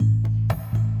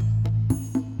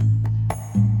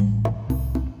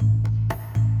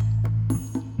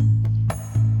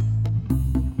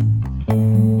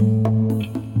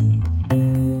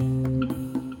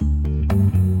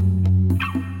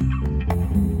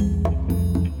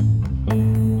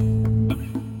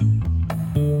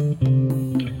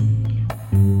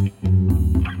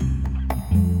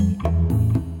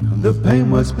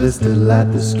it's blistered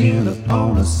like the skin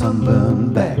upon a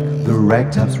sunburned back. The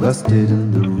ragtop's rusted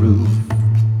in the roof.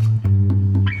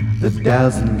 The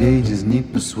dials and gauges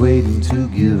need persuading to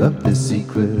give up their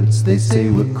secrets. They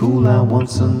say we're cool, I want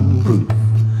some proof.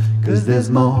 'Cause there's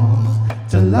more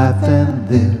to life than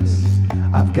this,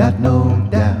 I've got no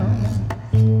doubt.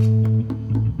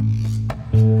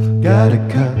 Gotta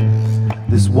cut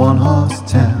this one-horse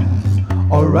town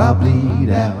or I'll bleed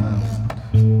out.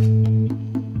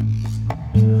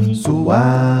 So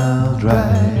I'll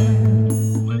drive.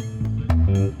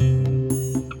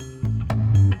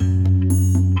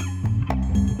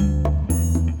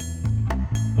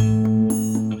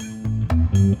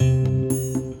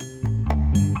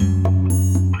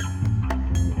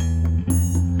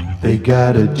 They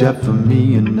got a job for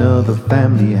me, another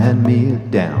family hand me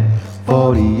down.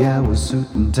 40 hours suit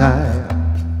and tie.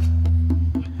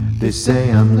 They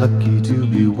say I'm lucky to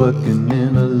be working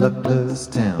in a luckless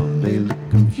town. They look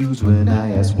confused when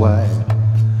I ask why.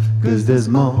 'Cause there's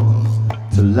more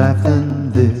to life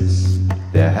than this,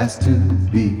 there has to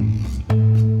be.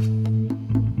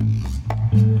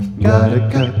 Gotta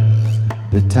cut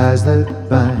the ties that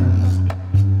bind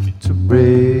to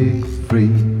break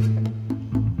free.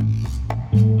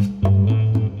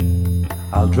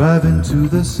 I'll drive into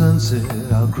the sunset,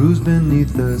 I'll cruise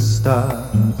beneath the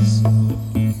stars.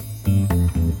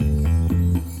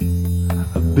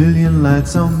 A billion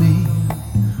lights on me,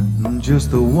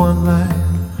 just the one light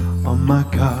on my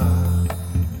car.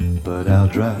 But I'll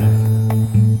drive,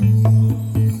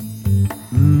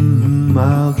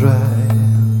 I'll drive.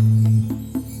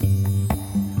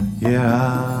 Yeah,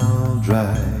 I'll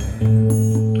drive.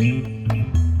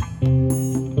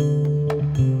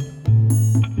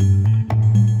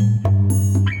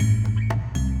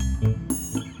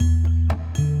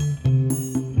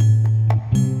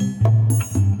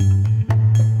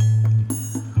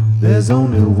 There's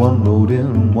only one road in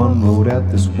and one road out,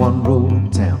 this one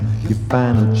road town. Your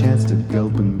final chance to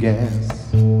gulp and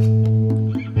gas.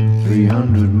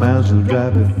 300 miles you'll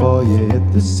drive before you hit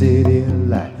the city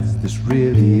lights. This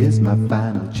really is my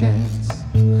final chance.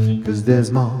 'Cause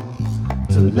there's more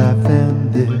to life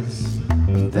than this,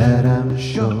 that I'm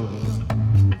sure.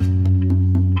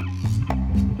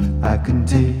 I can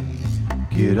take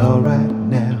it all right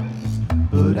now,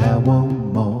 but I won't